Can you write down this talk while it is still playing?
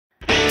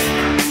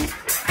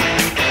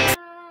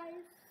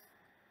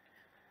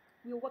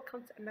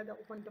welcome to another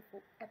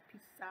wonderful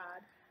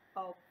episode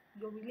of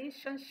Your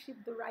Relationship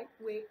the Right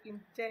Way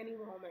in Jenny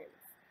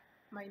Moments.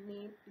 My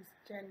name is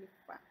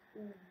Jennifer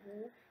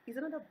Ubu. It's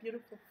another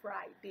beautiful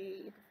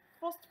Friday, the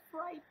first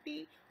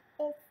Friday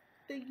of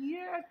the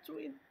year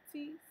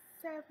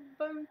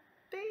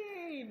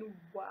 2017.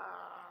 Wow!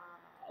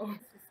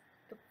 This is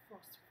the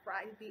first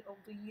Friday of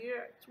the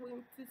year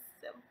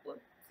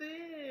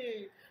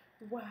 2017.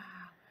 Wow!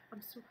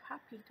 I'm so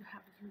happy to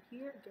have you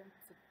here again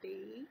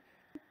today.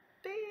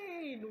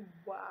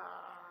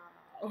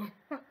 Wow!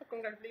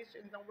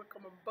 Congratulations and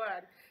welcome on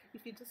board.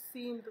 If you're just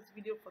seeing this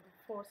video for the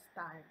first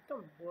time,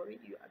 don't worry,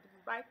 you're at the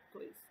right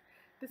place.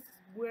 This is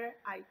where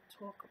I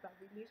talk about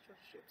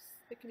relationships,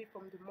 taking it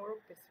from the moral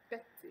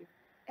perspective.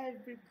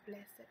 Every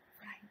blessed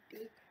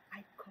Friday,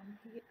 I come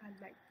here and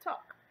I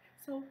talk.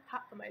 So,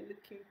 how am I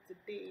looking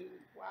today?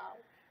 Wow,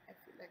 I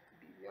feel like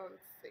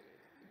Beyonce,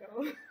 you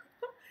know?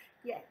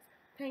 Yes,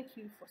 thank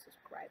you for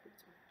subscribing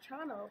to my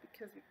channel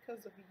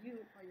because of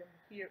you I am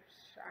here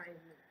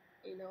shining.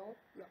 We are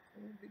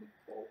moving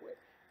forward,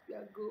 we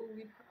are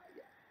going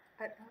higher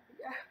and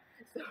higher.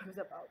 So it's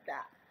about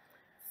that.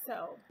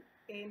 So,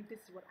 and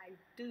this is what I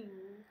do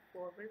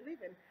for a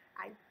living.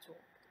 I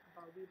talk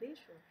about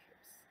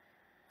relationships,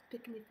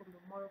 taking it from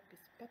the moral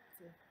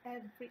perspective,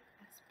 every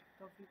aspect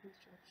of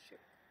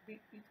relationship,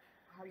 be it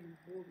how you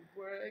go to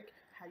work,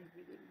 how you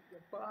relate with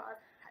your boss,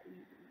 how you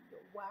relate with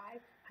your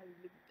wife, how you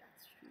live with that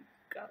sweet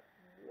gut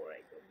boy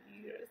of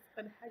yours,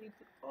 and how you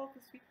do all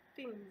the sweet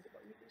things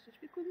about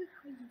relationship, because it's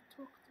how you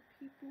talk to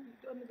people you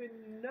don't even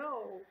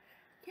know.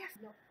 Yes,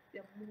 no,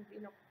 we are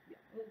moving up, we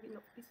are moving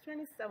up. It's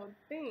 2017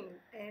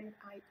 and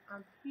I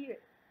am here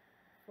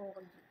for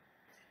you.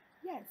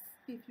 Yes,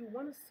 if you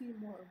want to see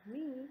more of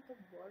me,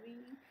 don't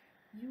worry.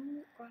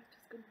 You are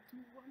just going to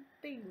do one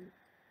thing.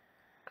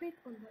 Click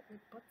on that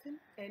red button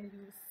and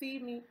you will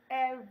see me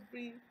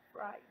every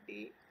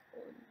Friday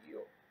on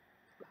your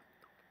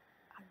laptop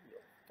and your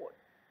phone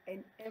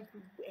and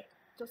everywhere.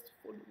 Just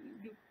following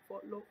you.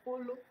 Follow,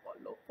 follow,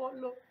 follow,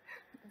 follow.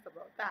 That's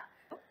about that.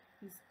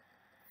 It's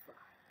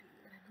Friday,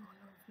 and I know a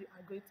lot of you are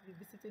going to be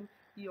visiting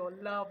your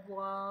loved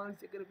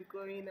ones. You're going to be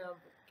going on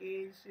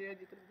vacation.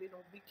 You're going to be going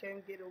on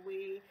weekend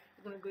getaway.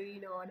 You're going to be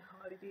going on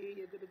holiday.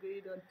 You're going to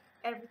be going on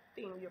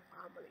everything with your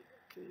family.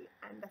 Okay,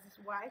 and that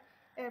is why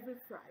every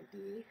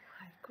Friday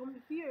I come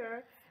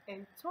here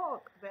and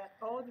talk about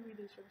all the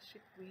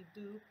relationship we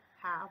do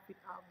have with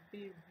our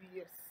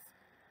various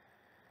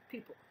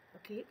people.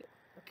 Okay,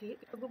 okay.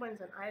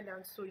 Everyone's an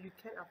island, so you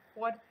can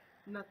afford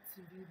not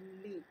to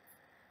relate.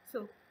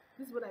 So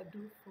this is what I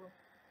do for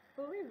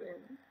a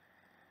living.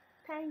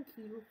 Thank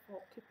you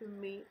for keeping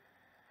me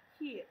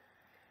here.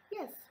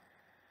 Yes,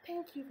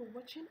 thank you for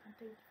watching and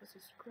thank you for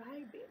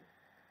subscribing.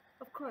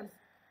 Of course,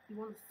 you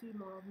want to see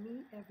more of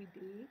me every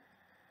day.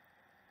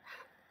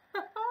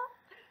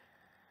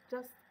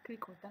 Just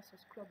click on that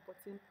subscribe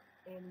button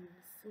and you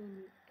will see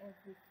me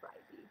every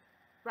Friday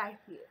right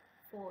here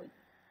for you.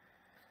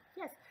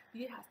 Yes, the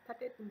year has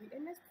started in the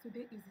earnest.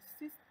 Today is the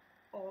 6th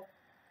of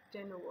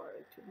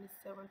January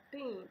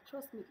 2017.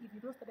 Trust me, if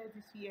you've not started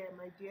this year,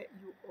 my dear,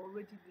 you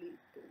already late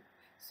though.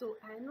 So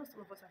I know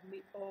some of us have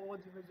made all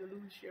the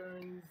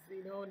resolutions,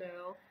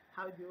 now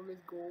how they always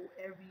go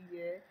every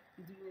year,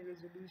 you're doing the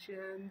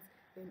resolutions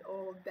and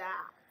all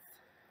that.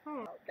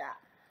 All that.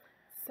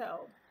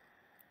 So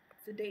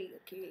today,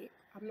 okay,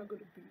 I'm not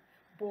going to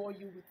bore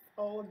you with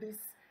all this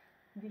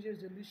New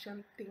Year's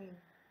resolution thing.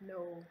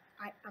 No,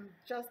 I am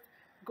just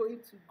going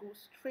to go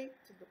straight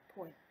to the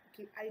point.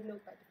 Okay, I know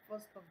that the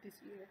first of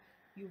this year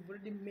you've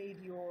already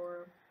made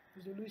your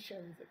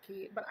resolutions.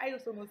 Okay, but I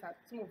also know that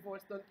some of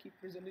us don't keep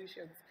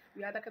resolutions.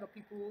 We are that kind of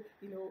people,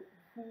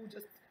 who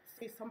just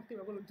say something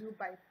we're going to do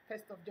by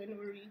 1st of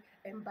January,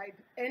 and by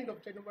the end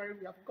of January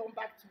we have gone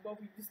back to what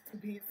we used to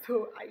be.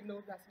 So I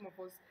know that some of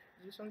us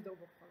resolutions don't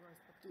work for us.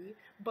 Okay,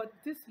 but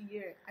this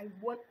year I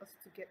want us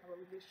to get our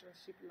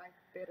relationship life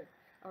better.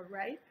 All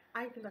right,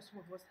 I think that some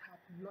of us have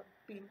not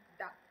been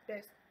that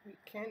best we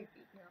can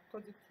be,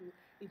 according to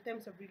in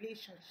terms of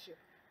relationship.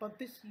 But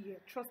this year,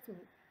 trust me,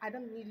 I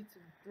don't need you to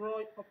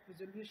draw up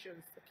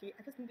resolutions. Okay,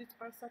 I just need you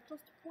to answer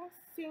just one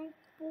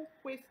simple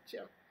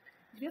question.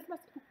 If you answer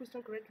that simple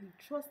question correctly,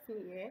 trust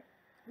me,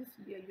 this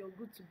year you're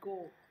good to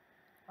go.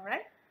 All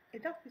right,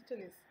 and that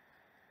question is,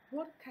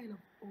 what kind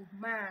of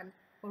man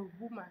or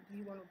woman do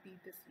you want to be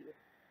this year?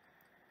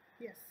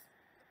 Yes,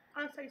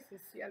 answer it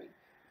sincerely,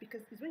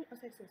 because it's when you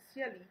answer it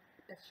sincerely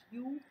that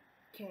you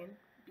can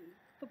be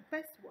the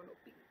best one to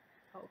be.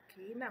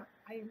 Okay, now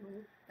I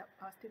know that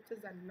our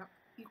status are not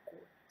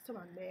equal. Some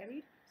are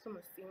married, some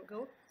are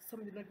single,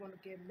 some do not want to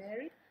get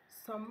married,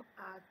 some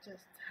are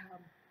just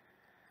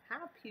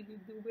happy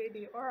with the way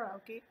they are.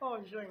 Okay,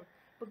 all join.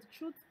 But the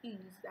truth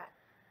is that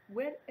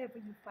wherever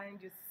you find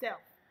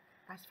yourself,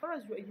 as far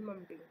as you're a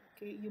human being,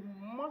 okay, you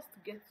must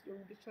get your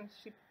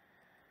relationship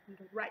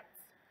right.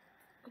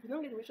 If you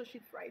don't get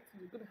relationships right,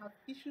 you're going to have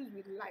issues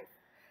with life.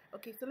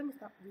 Okay, so let me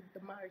start with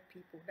the married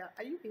people. Now,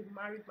 are you a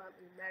married man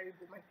or a married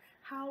woman?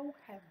 How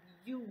have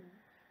you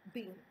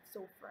been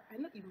so far? I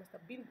know it must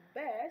have been the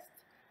best.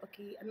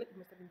 Okay, I know you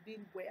must have been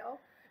doing well,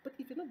 but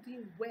if you're not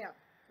doing well,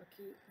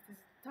 okay, it is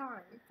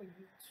time for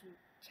you to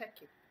check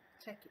it,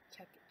 check it,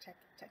 check it, check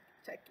it, check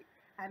it, check it.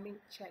 I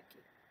mean, check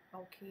it.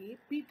 Okay,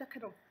 be that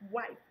kind of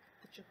wife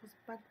that your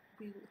husband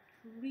will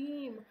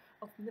dream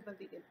of never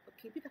leaving.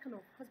 Okay, be that kind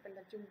of husband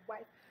that your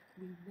wife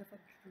will never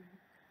dream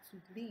to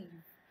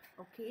leave.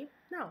 Okay,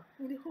 now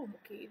in the home,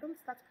 okay, don't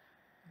start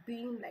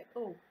being like,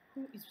 oh,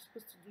 who is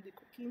supposed to do the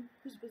cooking,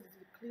 who's supposed to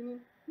do the cleaning.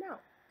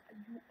 Now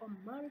you are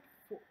married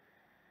for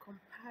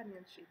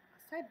companionship.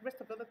 Aside the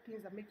rest of the other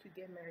things that make you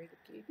get married,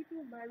 okay?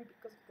 People marry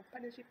because of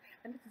companionship,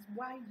 and this is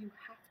why you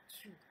have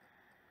to,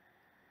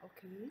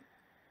 okay,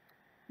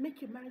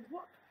 make your marriage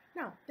work.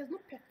 Now, there's no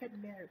perfect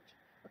marriage,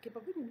 okay?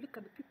 But when you look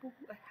at the people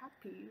who are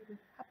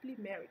happily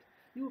married,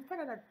 you will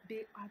find out that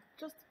they are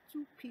just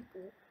two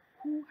people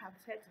who have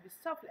decided to be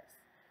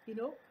selfless. You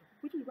know,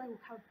 which is why we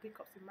have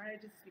breakups in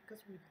marriages,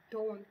 because we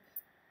don't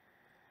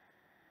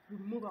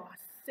remove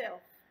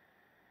ourselves.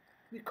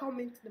 We come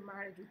into the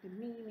marriage with the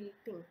me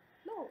thing.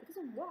 No, it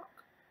doesn't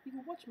work. If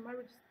you watch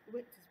marriages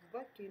where it is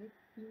working,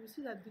 you will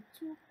see that the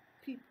two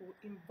people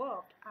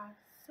involved are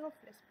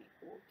selfless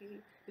people. Okay,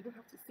 they don't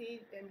have to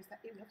say, Mr.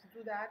 A, we have to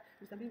do that.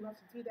 Mr. B, we have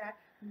to do that.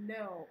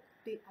 No,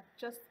 they are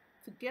just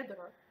together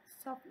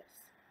selfless.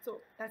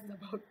 So that's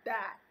about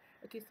that.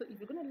 Okay, so if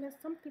you're gonna learn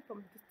something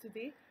from this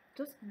today,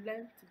 just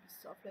learn to be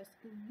selfless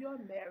in your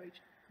marriage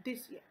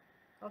this year.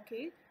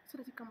 Okay, so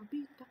that you can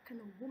be that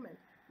kind of woman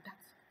that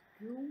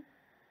you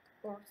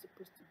are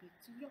supposed to be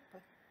to your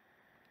partner.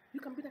 You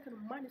can be that kind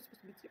of man you're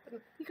supposed to be to your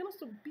partner. You can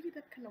also be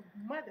that kind of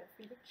mother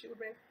for your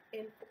children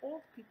and for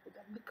all people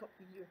that look up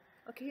to you.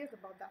 Okay, here's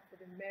about that for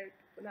the married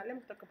people. Now let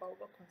me talk about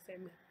what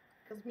concerns me.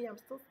 Because me, I'm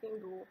still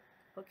single.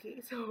 Okay,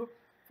 so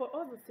for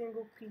all the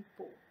single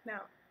people,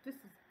 now this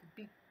is the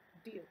big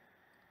deal.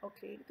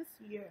 Okay, this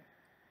year,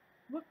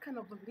 what kind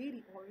of a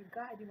lady or a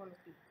guy do you want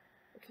to be?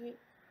 Okay,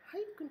 how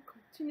you can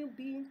continue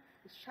being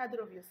a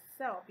shadow of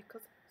yourself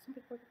because some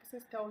people person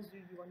tells you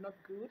you are not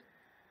good?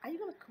 Are you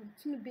gonna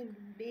continue being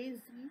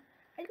lazy?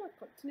 Are you gonna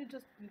continue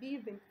just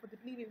living for the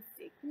living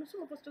sake? You know,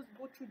 some of us just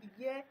go through the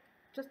year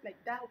just like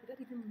that without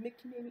even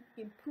making any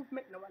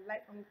improvement in our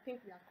life, and we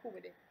think we are cool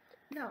with it.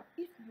 Now,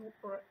 if you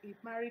are a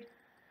married,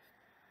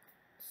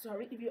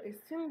 sorry, if you're a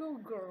single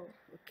girl,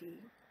 okay,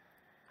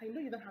 I know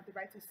you don't have the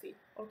right to say,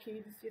 okay,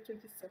 this year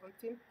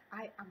 2017,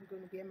 I am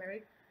going to get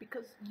married,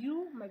 because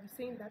you might be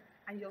saying that,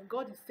 and your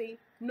God is saying,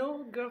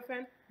 no,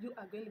 girlfriend, you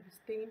are going to be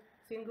staying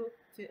single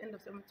till the end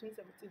of 2017.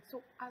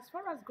 So as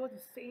far as God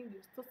is saying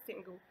you're still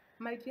single,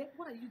 my dear,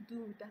 what are you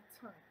doing with that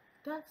time?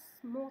 That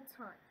small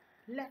time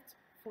left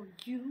for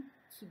you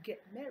to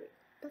get married.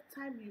 That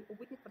time you are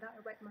waiting for that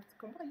right man to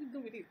come. What are you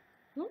doing with it?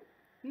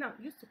 Now,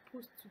 you're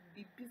supposed to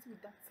be busy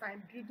with that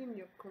time, building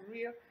your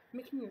career,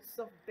 making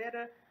yourself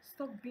better.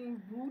 Stop being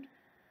rude,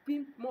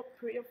 being more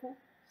prayerful.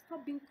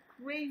 Stop being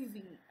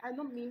crazy. I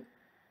don't mean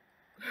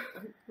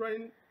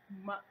running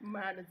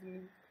mad as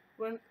in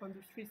run on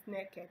the streets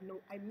naked. No,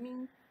 I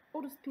mean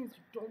all those things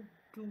you don't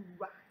do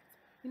right.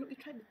 You know, you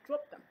try to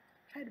drop them.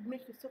 Try to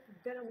make yourself a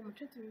better woman.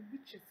 Try to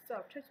enrich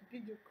yourself. Try to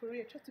build your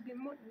career. Try to be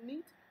more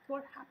neat,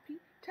 more happy.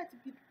 Try to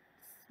be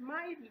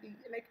smiley,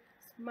 like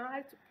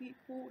smile to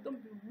people.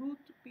 Don't be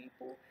rude to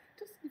people.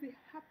 Just live a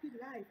happy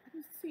life.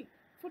 And you see,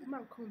 before the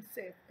man comes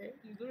safe,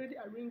 you've already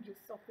arranged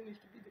yourself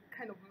finished to be the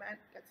kind of man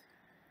that,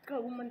 the kind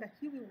of woman that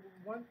he will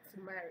want to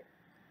marry.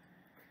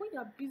 When you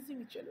are busy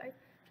with your life,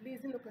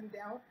 lazing up and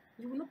down,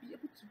 you will not be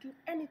able to do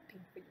anything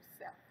for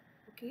yourself.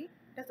 Okay,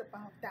 that's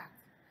about that.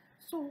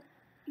 So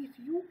if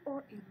you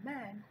are a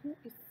man who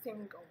is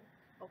single,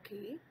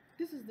 okay,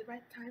 this is the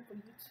right time for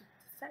you to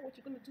decide what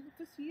you're going to do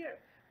this year.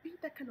 Be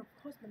that kind of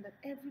husband that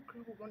every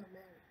girl will want to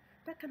marry.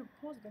 That kind of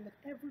husband that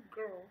every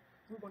girl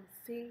will want to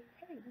say,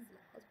 hey, this is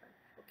my husband.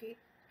 Okay,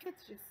 get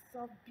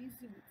yourself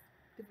busy with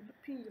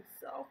developing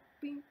yourself,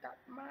 being that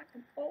man,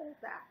 and all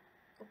that.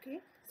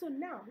 Okay, so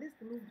now let's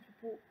remove the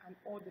people and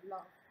all the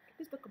love.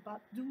 Let's talk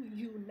about do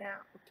you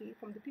now. Okay,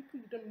 from the people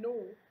you don't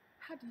know,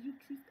 how do you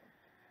treat them?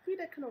 Be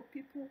that kind of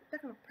people,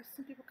 that kind of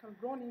person people can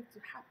run into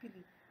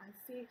happily and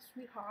say,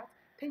 sweetheart,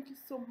 thank you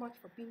so much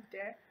for being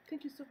there.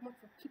 Thank you so much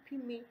for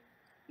keeping me,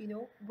 you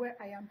know, where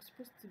I am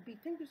supposed to be.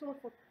 Thank you so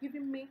much for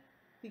giving me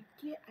the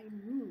care I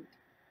need.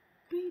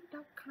 Be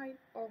that kind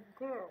of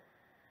girl.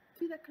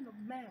 Be that kind of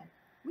man.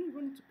 When you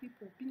run into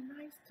people, be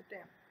nice to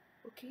them.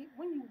 Okay?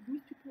 When you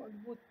meet people on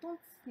the road, don't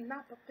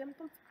snap at them,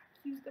 don't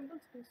accuse them,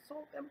 don't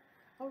insult them.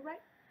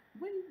 Alright?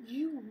 When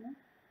you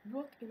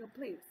work in a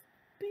place,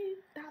 be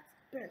that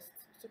best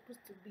you're supposed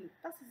to be.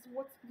 That is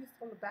what this is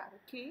all about,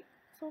 okay?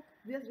 So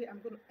this way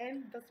I'm going to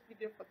end this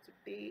video for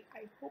today.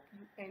 I hope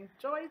you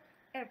enjoyed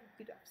every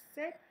video I've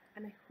said,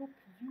 and I hope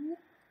you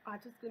are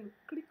just going to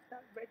click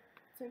that red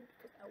button,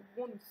 because I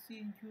want to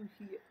see you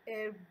here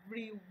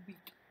every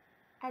week.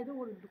 I don't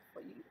want to look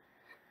for you.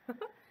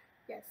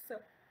 Yes, so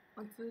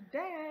until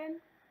then,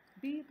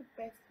 be the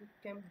best you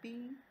can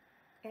be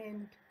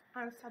and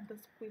answer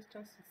this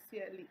question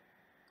sincerely.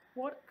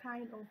 What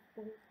kind of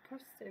old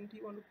person do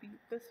you want to be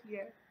this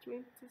year,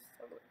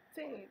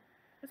 2017?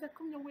 As I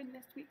come your way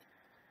next week,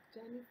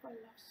 Jennifer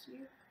loves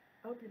you.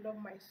 I hope you love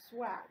my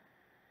swag.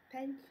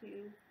 Thank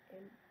you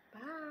and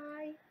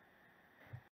bye.